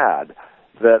so bad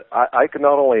that I could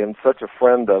not only am such a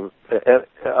friend of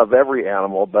every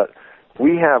animal, but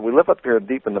we live up here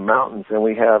deep in the mountains, and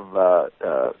we have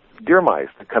deer mice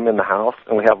that come in the house,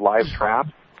 and we have live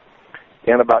traps.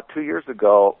 And about 2 years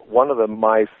ago, one of the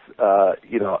mice,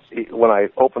 when I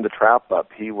opened the trap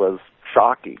up, he was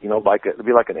shocky. It'd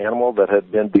be like an animal that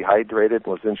had been dehydrated,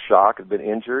 was in shock, had been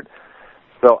injured.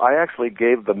 So I actually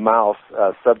gave the mouse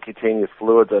subcutaneous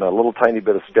fluids and a little tiny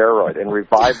bit of steroid and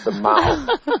revived the mouse.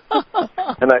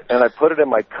 and I put it in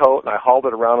my coat, and I hauled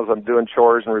it around as I'm doing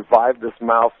chores and revived this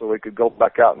mouse so we could go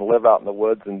back out and live out in the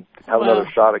woods and have another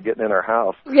shot at getting in our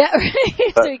house. Yeah,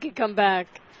 right. So you could come back.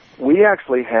 We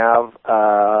actually have,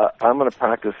 I'm going to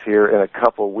practice here in a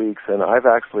couple of weeks, and I've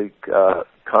actually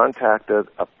contacted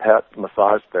a pet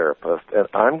massage therapist, and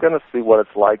I'm going to see what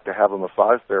it's like to have a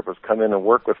massage therapist come in and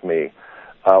work with me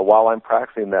while I'm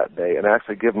practicing that day and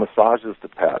actually give massages to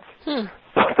pets.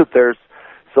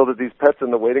 So that these pets in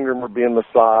the waiting room are being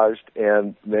massaged,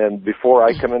 and then before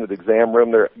I come into the exam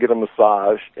room, they get a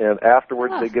massage, and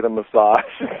afterwards they get a massage.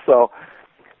 So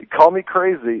call me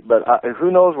crazy, but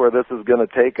who knows where this is going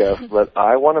to take us, but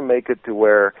I want to make it to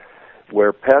where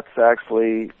pets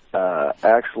actually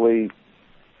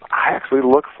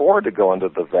look forward to going to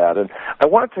the vet. And I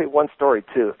want to tell you one story,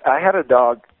 too. I had a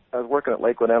dog. I was working at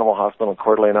Lakewood Animal Hospital in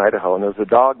Coeur d'Alene, Idaho, and there was a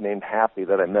dog named Happy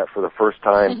that I met for the first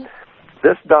time.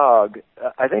 This dog,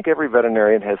 I think every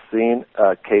veterinarian has seen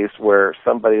a case where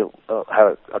somebody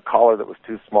had a collar that was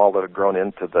too small that had grown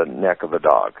into the neck of the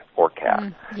dog or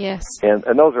cat. Yes. And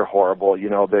those are horrible.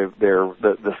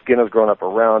 The skin has grown up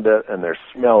around it, and they're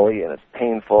smelly, and it's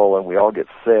painful, and we all get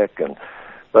sick.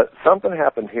 But something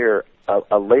happened here.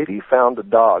 A lady found a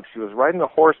dog. She was riding a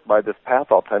horse by this path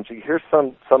all the time. She hears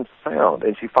some sound,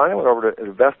 and she finally went over to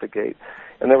investigate.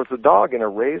 And there was a dog in a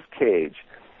raised cage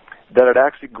that had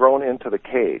actually grown into the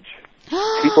cage.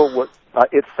 People would.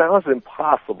 It sounds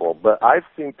impossible, but I've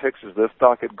seen pictures. This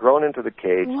dog had grown into the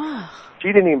cage. Wow. She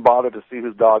didn't even bother to see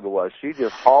whose dog it was. She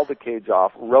just hauled the cage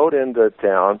off, rode into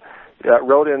town,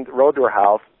 rode to her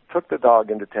house, took the dog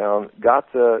into town,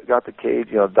 got the cage,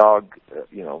 dog,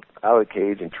 out of the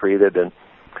cage and treated. And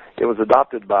it was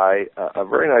adopted by a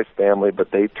very nice family,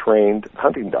 but they trained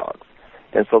hunting dogs.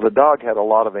 And so the dog had a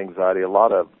lot of anxiety, a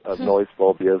lot of noise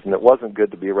phobias, and it wasn't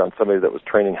good to be around somebody that was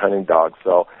training hunting dogs.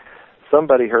 So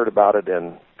somebody heard about it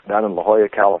down in La Jolla,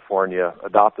 California,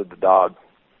 adopted the dog,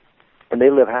 and they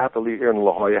live half the year in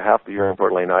La Jolla, half the year in Coeur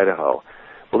d'Alene, Idaho.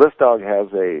 Well, this dog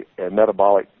has a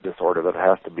metabolic disorder that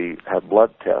has to have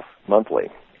blood tests monthly.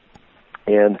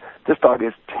 And this dog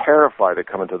is terrified of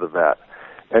coming to the vet.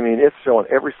 I mean, it's showing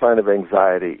every sign of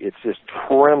anxiety. It's just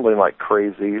trembling like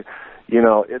crazy.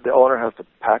 The owner has to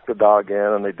pack the dog in,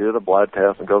 and they do the blood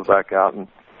test and goes back out. And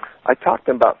I talked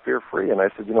to him about fear-free, and I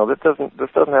said, this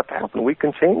doesn't have to happen. We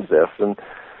can change this. And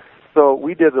so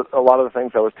we did a lot of the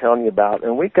things I was telling you about,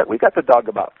 and we got the dog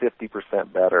about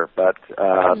 50% better, but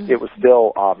it was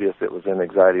still obvious it was in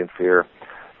anxiety and fear.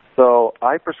 So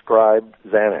I prescribed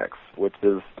Xanax, which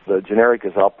is the generic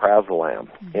is alprazolam,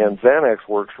 and Xanax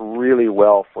works really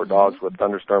well for dogs with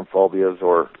thunderstorm phobias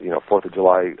or 4th of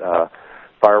July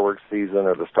fireworks season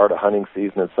or the start of hunting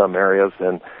season in some areas.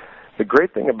 And the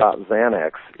great thing about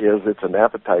Xanax is it's an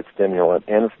appetite stimulant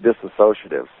and it's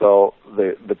dissociative. So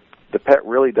the pet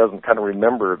really doesn't kind of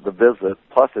remember the visit.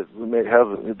 Plus, they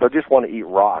just want to eat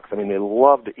rocks. I mean, they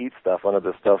love to eat stuff under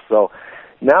this stuff. So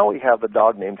now we have the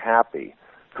dog named Happy,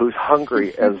 who's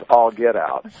hungry as all get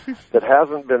out, that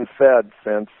hasn't been fed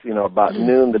since about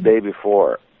noon the day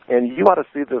before. And you ought to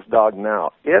see this dog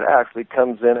now. It actually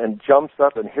comes in and jumps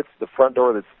up and hits the front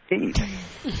door with its feet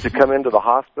to come into the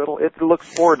hospital. It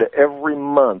looks forward to every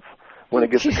month when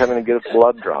it gets to come in and get its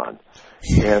blood drawn.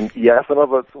 And yes, some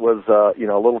of it was, a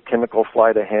little chemical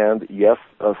sleight of hand. Yes,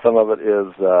 some of it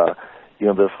is,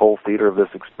 this whole theater of this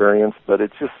experience, but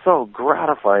it's just so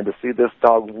gratifying to see this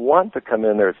dog want to come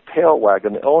in there, its tail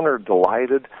wagging, the owner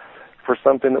delighted for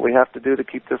something that we have to do to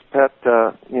keep this pet,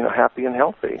 happy and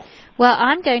healthy. Well,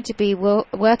 I'm going to be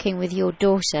working with your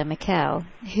daughter, Mikkel,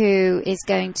 who is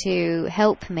going to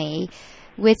help me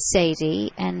with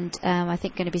Sadie, and I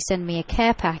think going to be sending me a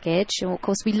care package. And of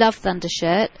course, we love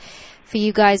Thundershirt. For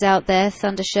you guys out there,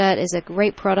 Thundershirt is a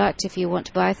great product. If you want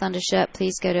to buy Thundershirt,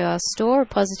 please go to our store,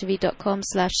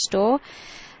 positively.com/store.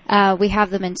 We have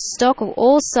them in stock of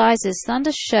all sizes.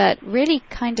 Thundershirt really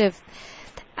kind of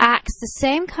acts the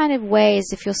same kind of way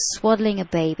as if you're swaddling a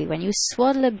baby. When you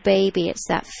swaddle a baby, it's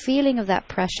that feeling of that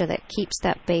pressure that keeps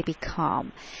that baby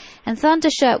calm. And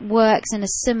Thundershirt works in a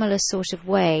similar sort of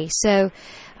way. So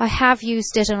I have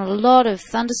used it on a lot of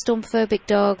thunderstorm-phobic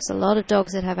dogs, a lot of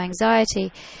dogs that have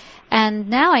anxiety. And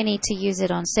now I need to use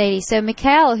it on Sadie. So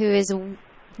Mikkel, who is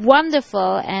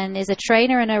wonderful and is a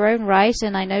trainer in her own right,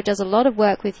 and I know does a lot of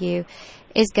work with you,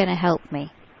 is going to help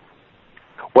me.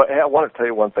 Well, I want to tell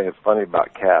you one thing that's funny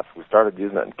about cats. We started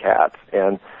using it in cats,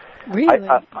 and Really?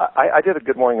 I did a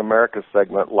Good Morning America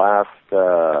segment last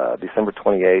December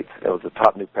 28th. It was the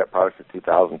top new pet products of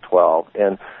 2012,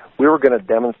 and we were going to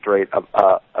demonstrate a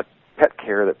pet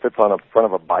carrier that fits on the front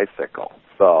of a bicycle.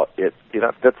 So it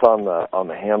fits on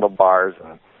the handlebars,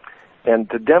 and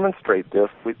to demonstrate this,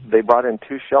 they brought in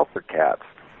 2 shelter cats,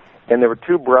 and there were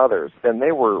 2 brothers, and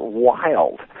they were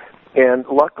wild. And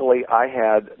luckily,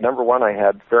 number one, I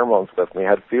had pheromones with me.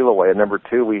 I had Feel Away, and number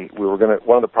 2, we were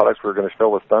one of the products we were going to show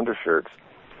was Thundershirts,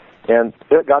 and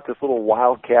it got this little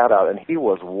wild cat out, and he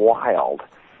was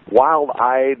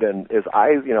wild-eyed, and his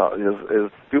eyes,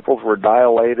 his pupils were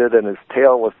dilated, and his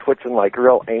tail was twitching like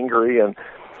real angry, and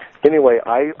anyway,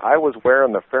 I was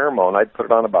wearing the pheromone. I'd put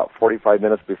it on about 45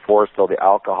 minutes before, so the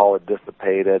alcohol had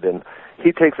dissipated. And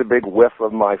he takes a big whiff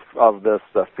of this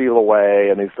Feel Away,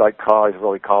 and he's like, he's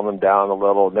really calming down a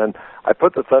little. And then I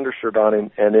put the Thundershirt on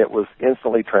him, and it was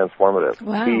instantly transformative.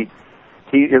 Wow.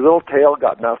 His little tail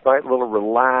got nice, a little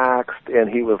relaxed, and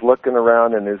he was looking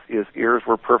around, and his ears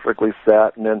were perfectly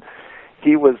set. And then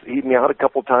he meowed a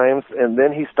couple times, and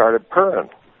then he started purring.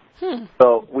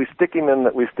 So we stick him in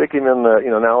the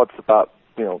now it's about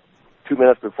 2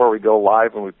 minutes before we go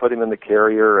live, and we put him in the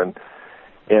carrier, and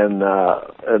then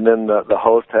the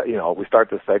host we start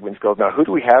this segment. He goes, now who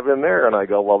do we have in there? And I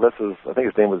go, well, I think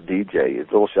his name was DJ. He's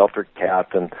a little shelter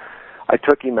cat, and I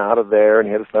took him out of there, and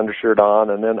he had his Thundershirt on,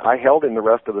 and then I held him the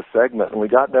rest of the segment. And we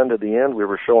got done to the end, we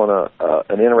were showing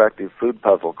an interactive food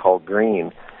puzzle called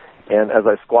Green. And as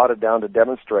I squatted down to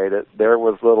demonstrate it, there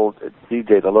was little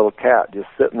DJ, the little cat, just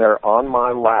sitting there on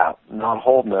my lap, not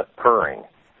holding it, purring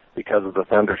because of the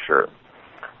Thundershirt.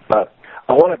 But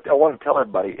I want to tell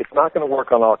everybody, it's not going to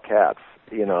work on all cats.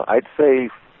 I'd say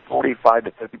 45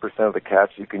 to 50% of the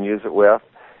cats you can use it with,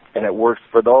 and it works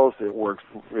for those. It works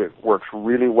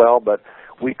really well. But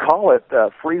we call it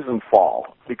freeze and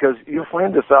fall, because you'll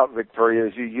find this out, Victoria,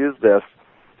 as you use this.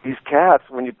 These cats,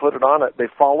 when you put it on it, they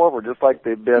fall over just like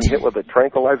they've been hit with a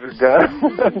tranquilizer gun.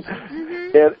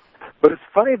 But it's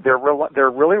funny, they're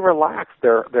really relaxed.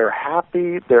 They're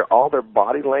happy. All their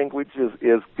body language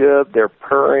is good. They're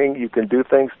purring. You can do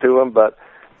things to them, but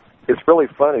it's really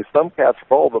funny. Some cats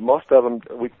fold, but most of them,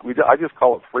 I just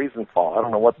call it freeze and fall. I don't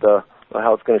know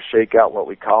how it's going to shake out what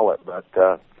we call it, but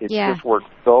it just works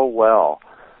so well.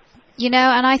 And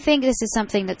I think this is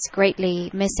something that's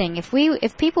greatly missing.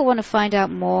 If people want to find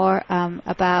out more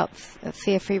about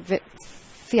fear-free visits,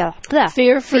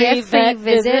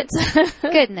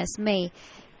 goodness me,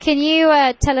 can you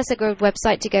tell us a good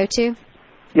website to go to?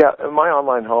 Yeah, my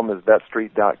online home is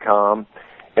vetstreet.com,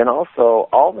 and also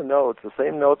all the notes, the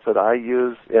same notes that I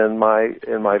use in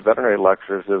my veterinary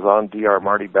lectures, is on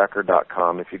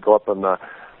drmartybecker.com. If you go up on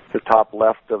the top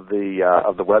left of the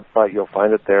website, you'll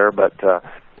find it there, but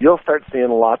you'll start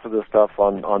seeing lots of this stuff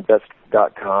on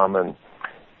vetstreet.com,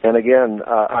 and again,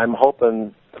 I'm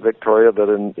hoping, Victoria, that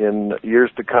in years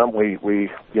to come, we're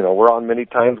on many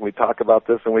times, we talk about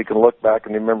this, and we can look back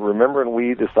and remember when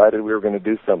we decided we were going to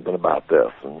do something about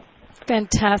this. And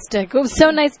fantastic. It was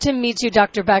so nice to meet you,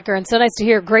 Dr. Becker, and so nice to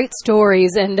hear great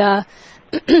stories, and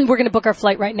we're going to book our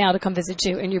flight right now to come visit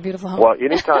you in your beautiful home. Well,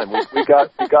 anytime. we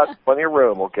got plenty of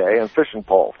room, okay, and fishing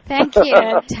poles. Thank you.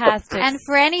 Fantastic. And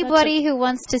for anybody who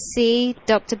wants to see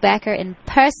Dr. Becker in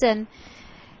person,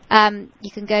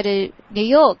 you can go to New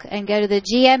York and go to the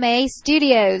GMA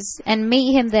studios and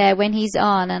meet him there when he's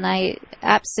on, and I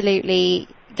absolutely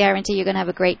guarantee you're going to have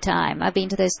a great time. I've been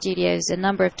to those studios a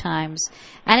number of times,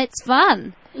 and it's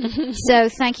fun. So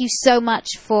thank you so much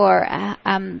for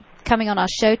coming on our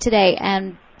show today,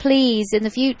 and please, in the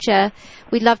future,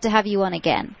 we'd love to have you on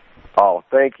again. Oh,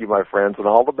 thank you, my friends, and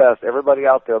all the best. Everybody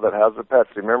out there that has their pets,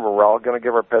 remember, we're all going to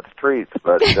give our pets treats,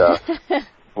 but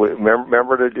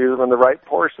remember to do them in the right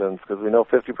portions, because we know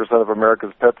 50% of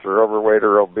America's pets are overweight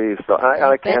or obese. So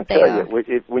I can't tell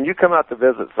you, when you come out to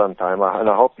visit sometime, and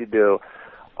I hope you do,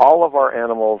 all of our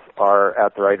animals are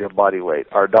at their ideal body weight.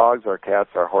 Our dogs, our cats,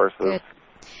 our horses. Good.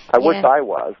 I wish I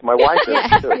was. My wife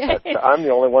is too. But I'm the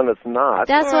only one that's not.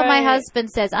 That's what my husband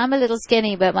says. I'm a little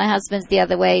skinny, but my husband's the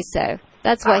other way, so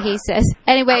that's what he says.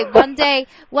 Anyway, one day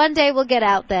we'll get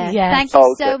out there. Yes. Thank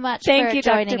you so much for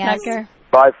joining Dr. us. Becker.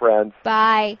 Bye, friends.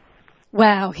 Bye.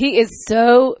 Wow, he is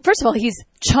so, first of all, he's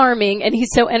charming and he's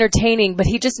so entertaining, but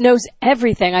he just knows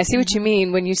everything. I see what you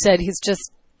mean when you said he's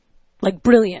just, like,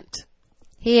 brilliant.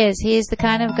 He is. He is the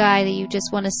kind of guy that you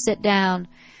just want to sit down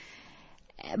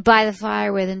by the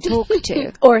fire with and talk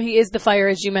to. Or he is the fire,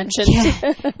 as you mentioned.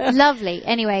 Yeah. Lovely.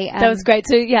 Anyway. That was great.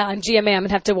 So, yeah, on GMA, I'm going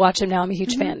to have to watch him now. I'm a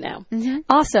huge fan now. Mm-hmm.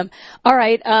 Awesome. All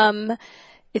right.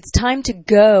 It's time to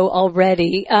go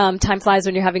already. Time flies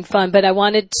when you're having fun. But I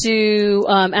wanted to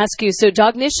ask you, so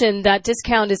Dognition, that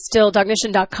discount is still,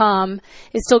 Dognition.com,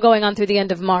 is still going on through the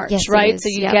end of March, yes, right? It is. So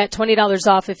you get $20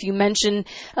 off if you mention,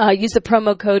 use the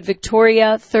promo code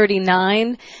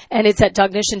Victoria39, and it's at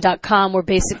Dognition.com, where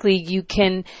basically you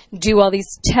can do all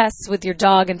these tests with your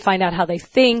dog and find out how they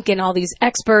think, and all these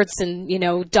experts and,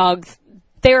 dog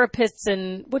therapists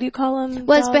and, what do you call them?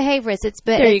 Well, it's behaviorists.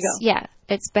 There you go. Yeah.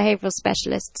 It's behavioral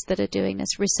specialists that are doing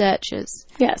this, researchers.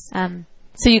 Yes.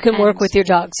 So you can work with your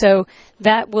dog. So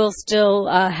that will still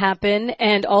happen.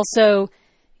 And also,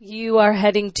 you are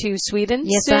heading to Sweden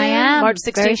Yes, soon, I am. March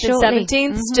 16th and 17th.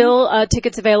 Mm-hmm. Still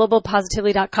tickets available,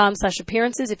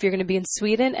 positively.com/appearances if you're going to be in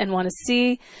Sweden and want to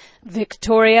see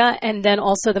Victoria. And then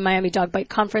also the Miami Dog Bite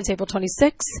Conference, April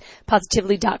 26th,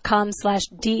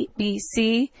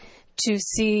 positively.com/DBC to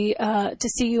see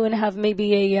you and have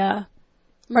maybe a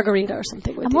margarita or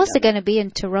something with you. I'm also going to be in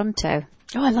Toronto.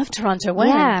 Oh, I love Toronto. When?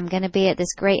 Yeah, I'm going to be at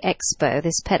this great expo,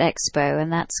 this pet expo,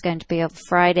 and that's going to be on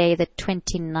Friday the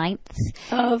 29th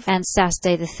and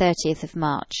Saturday the 30th of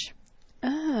March.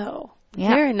 Oh, yeah.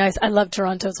 Very nice. I love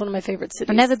Toronto. It's one of my favorite cities.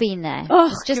 I've never been there. Oh,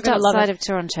 it's just you're gonna love outside it. of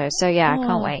Toronto, so yeah, I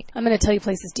can't wait. I'm going to tell you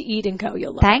places to eat and go.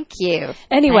 You'll love Thank you.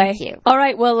 Anyway, Thank you. All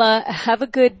right. Well, have a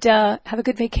good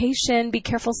vacation. Be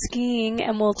careful skiing,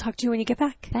 and we'll talk to you when you get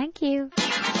back. Thank you.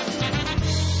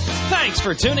 Thanks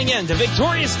for tuning in to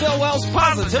Victoria Stillwell's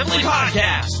Positively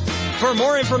Podcast. For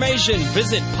more information,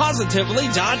 visit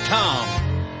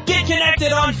positively.com. Get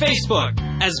connected on Facebook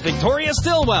as Victoria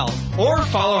Stillwell or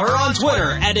follow her on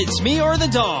Twitter at It's Me or the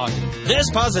Dog.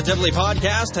 This Positively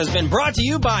Podcast has been brought to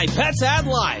you by Pets Add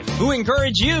Life, who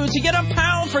encourage you to get a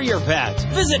pal for your pet.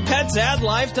 Visit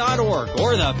petsaddlife.org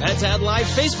or the Pets Add Life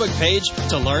Facebook page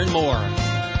to learn more.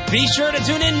 Be sure to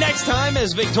tune in next time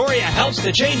as Victoria helps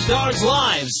to change dogs'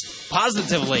 lives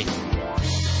positively.